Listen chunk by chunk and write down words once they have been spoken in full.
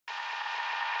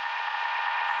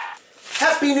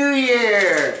Happy New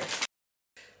Year!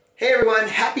 Hey everyone,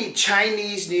 happy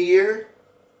Chinese New Year.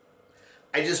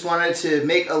 I just wanted to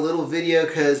make a little video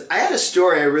because I had a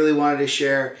story I really wanted to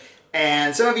share,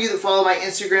 and some of you that follow my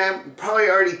Instagram probably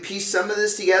already pieced some of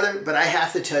this together, but I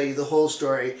have to tell you the whole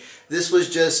story. This was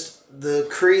just the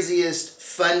craziest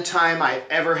fun time I've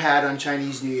ever had on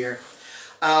Chinese New Year.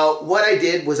 What I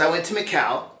did was I went to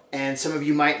Macau. And some of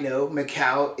you might know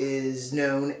Macau is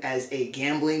known as a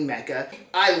gambling mecca.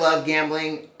 I love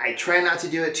gambling. I try not to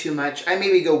do it too much. I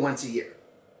maybe go once a year.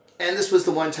 And this was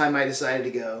the one time I decided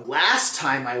to go. Last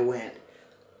time I went,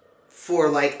 for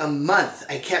like a month,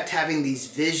 I kept having these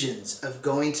visions of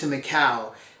going to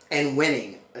Macau and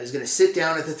winning. I was going to sit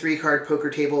down at the 3-card poker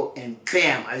table and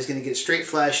bam, I was going to get a straight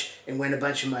flush and win a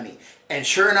bunch of money. And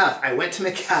sure enough, I went to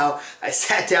Macau, I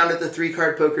sat down at the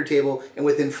 3-card poker table, and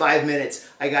within 5 minutes,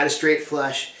 I got a straight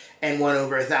flush and won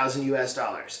over $1,000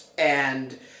 US.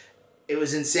 And it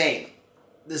was insane.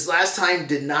 This last time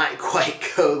did not quite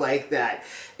go like that.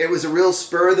 It was a real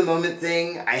spur-of-the-moment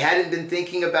thing. I hadn't been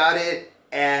thinking about it,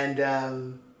 and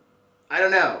I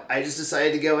don't know. I just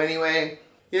decided to go anyway.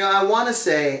 You know, I want to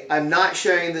say I'm not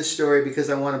sharing this story because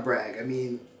I want to brag. I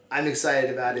mean, I'm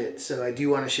excited about it, so I do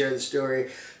want to share the story.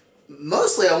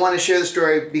 Mostly I want to share the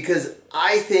story because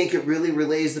I think it really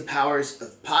relays the powers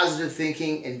of positive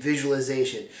thinking and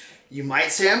visualization. You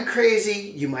might say I'm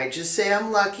crazy, you might just say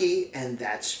I'm lucky, and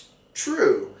that's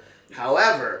true.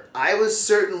 However, I was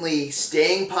certainly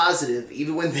staying positive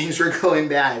even when things were going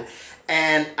bad,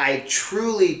 and I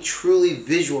truly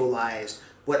visualized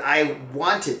what I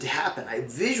wanted to happen. I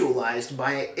visualized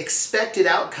my expected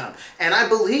outcome, and I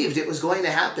believed it was going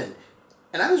to happen.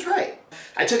 And I was right.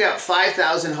 I took out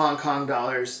 5,000 Hong Kong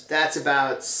dollars. That's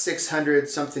about 600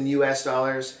 something US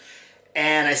dollars.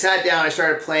 And I sat down, I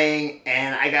started playing,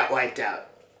 and I got wiped out.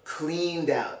 Cleaned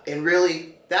out. And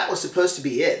really, that was supposed to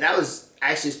be it. That was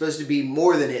actually supposed to be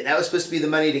more than it. That was supposed to be the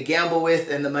money to gamble with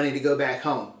and the money to go back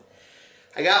home.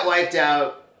 I got wiped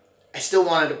out. I still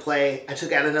wanted to play. I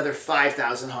took out another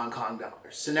 5,000 Hong Kong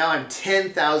dollars. So now I'm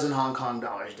 10,000 Hong Kong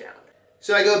dollars down.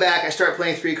 So I go back, I start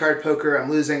playing 3-card poker, I'm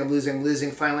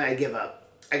losing. Finally I give up.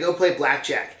 I go play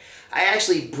blackjack. I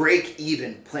actually break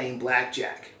even playing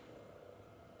blackjack.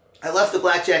 I left the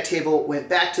blackjack table, went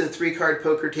back to the 3-card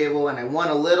poker table, and I won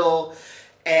a little.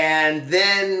 And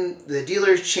then the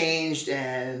dealers changed,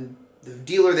 and the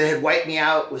dealer that had wiped me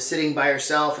out was sitting by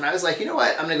herself. And I was like, you know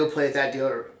what, I'm gonna go play with that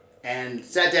dealer. And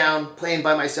sat down, playing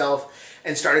by myself,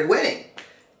 and started winning.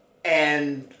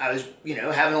 And I was, you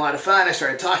know, having a lot of fun. I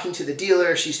started talking to the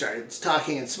dealer. She started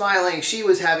talking and smiling. She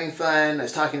was having fun. I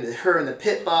was talking to her and the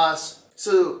pit boss.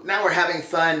 So now we're having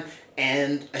fun,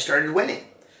 and I started winning.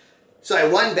 So I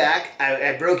won back.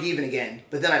 I broke even again,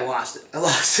 but then I lost it. I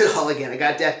lost it all again. I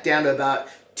got down to about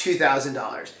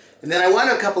 $2,000. And then I won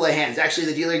a couple of hands. Actually,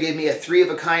 the dealer gave me a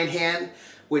 3-of-a-kind hand,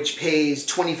 which pays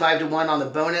 25 to 1 on the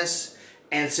bonus.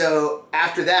 And so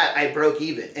after that, I broke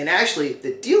even. And actually,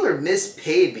 the dealer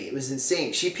mispaid me. It was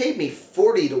insane. She paid me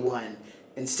 40 to 1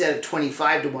 instead of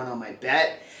 25 to 1 on my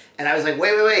bet. And I was like,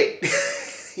 wait.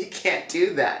 You can't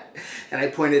do that. And I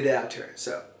pointed it out to her.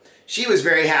 So she was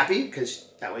very happy because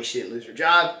that way she didn't lose her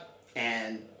job.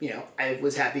 And, you know, I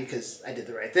was happy because I did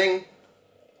the right thing.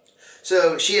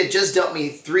 So she had just dealt me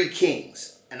 3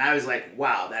 kings. And I was like,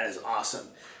 wow, that is awesome.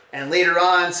 And later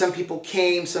on, some people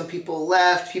came, some people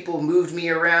left, people moved me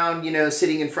around, you know,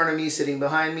 sitting in front of me, sitting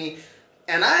behind me.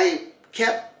 And I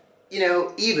kept, you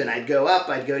know, even. I'd go up,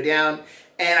 I'd go down.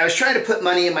 And I was trying to put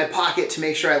money in my pocket to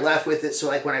make sure I left with it. So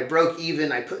like when I broke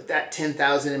even, I put that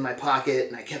 10,000 in my pocket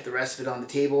and I kept the rest of it on the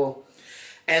table.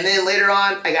 And then later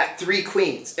on, I got 3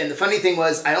 queens. And the funny thing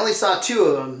was, I only saw 2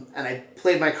 of them, and I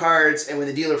played my cards, and when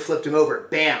the dealer flipped them over,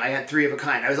 bam, I had 3 of a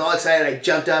kind. I was all excited, I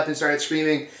jumped up and started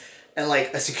screaming. And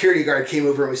like a security guard came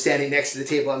over and was standing next to the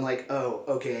table. I'm like, oh,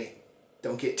 okay,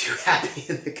 don't get too happy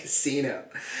in the casino.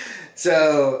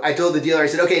 So I told the dealer, I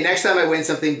said, okay, next time I win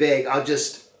something big, I'll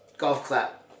just golf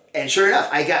clap. And sure enough,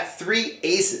 I got 3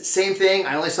 aces. Same thing,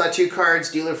 I only saw 2 cards.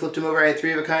 Dealer flipped them over, I had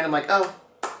 3 of a kind. I'm like, oh,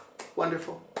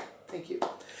 wonderful, thank you.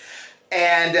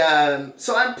 And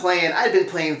so I'm playing, I'd been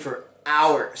playing for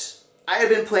hours. I had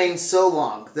been playing so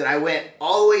long that I went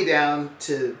all the way down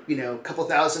to, you know, a couple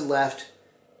thousand left.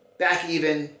 Back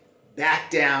even,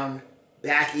 back down,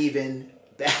 back even,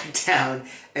 back down,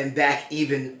 and back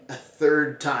even a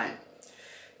 3rd time.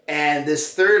 And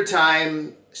this 3rd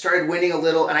time, started winning a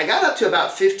little, and I got up to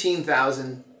about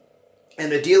 15,000,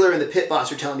 and the dealer and the pit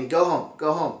boss are telling me, go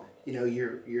home, you know,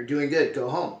 you're doing good, go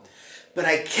home. But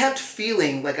I kept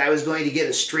feeling like I was going to get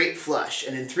a straight flush,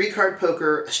 and in 3-card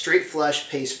poker, a straight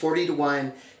flush pays 40 to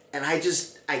 1, and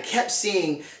I kept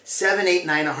seeing 7, 8,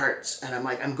 9 of hearts. And I'm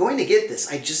like, I'm going to get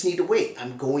this. I just need to wait.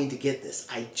 I'm going to get this.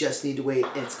 I just need to wait,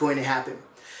 and it's going to happen.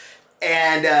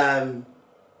 And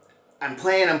I'm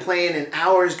playing, and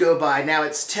hours go by. Now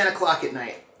it's 10 o'clock at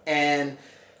night, and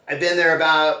I've been there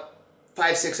about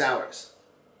 5, 6 hours.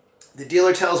 The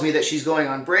dealer tells me that she's going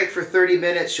on break for 30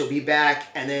 minutes, she'll be back,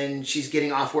 and then she's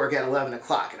getting off work at 11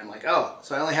 o'clock. And I'm like, oh,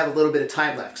 so I only have a little bit of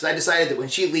time left, because I decided that when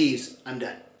she leaves, I'm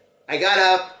done. I got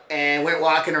up and went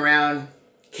walking around,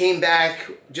 came back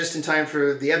just in time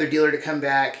for the other dealer to come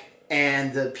back,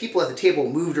 and the people at the table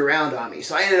moved around on me.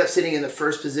 So I ended up sitting in the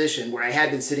first position where I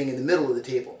had been sitting in the middle of the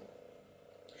table.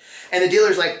 And the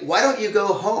dealer's like, why don't you go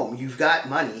home? You've got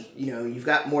money, you know, you've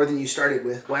got more than you started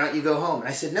with. Why don't you go home? And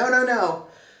I said, no, no, no.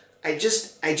 I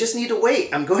just need to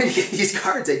wait. I'm going to get these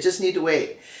cards. I just need to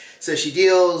wait. So she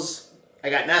deals,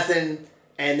 I got nothing,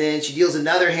 and then she deals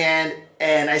another hand,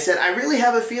 and I said, I really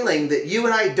have a feeling that you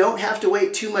and I don't have to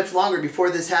wait too much longer before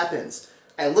this happens.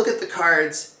 I look at the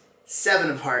cards,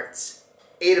 7 of hearts,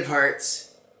 8 of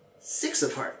hearts, 6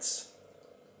 of hearts.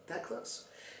 That close.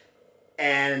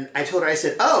 And I told her, I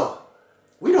said, oh,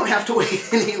 we don't have to wait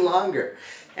any longer.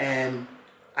 And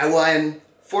I won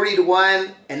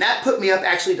 40-1, and that put me up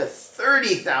actually to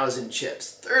 30,000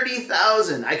 chips.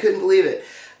 30,000, I couldn't believe it.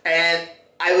 And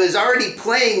I was already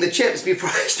playing the chips before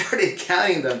I started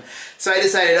counting them. So I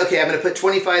decided, okay, I'm gonna put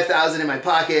 25,000 in my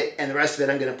pocket, and the rest of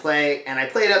it I'm gonna play. And I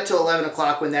played up till 11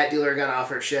 o'clock when that dealer got off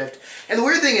her shift. And the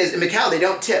weird thing is, in Macau, they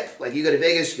don't tip. Like, you go to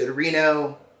Vegas, you go to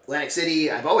Reno, Atlantic City,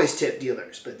 I've always tipped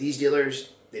dealers, but these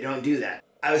dealers, they don't do that.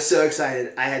 I was so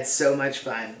excited. I had so much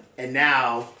fun. And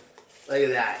now, look at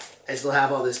that. I still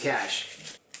have all this cash.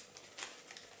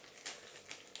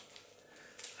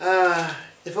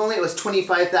 If only it was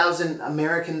 25,000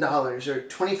 American dollars or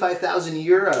 25,000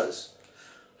 euros.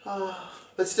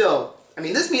 But still, I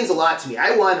mean, this means a lot to me.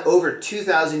 I won over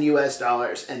 2,000 US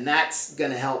dollars, and that's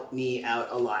gonna help me out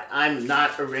a lot. I'm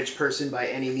not a rich person by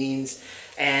any means,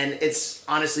 and it's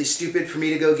honestly stupid for me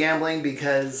to go gambling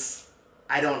because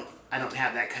I don't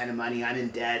have that kind of money. I'm in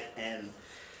debt, and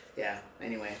yeah,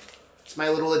 anyway. It's my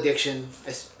little addiction.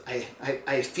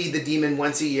 I feed the demon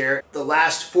once a year. The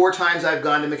last 4 times I've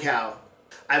gone to Macau,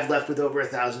 I've left with over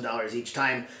 $1,000 each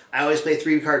time. I always play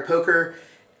 3-card poker,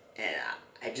 and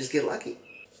I just get lucky.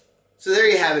 So there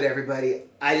you have it, everybody.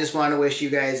 I just want to wish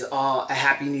you guys all a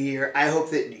happy new year. I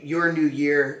hope that your new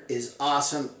year is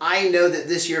awesome. I know that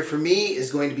this year for me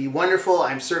is going to be wonderful.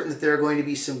 I'm certain that there are going to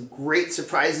be some great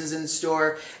surprises in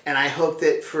store, and I hope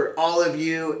that for all of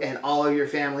you and all of your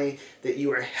family that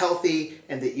you are healthy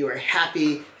and that you are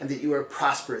happy and that you are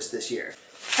prosperous this year.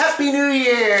 Happy New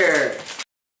Year!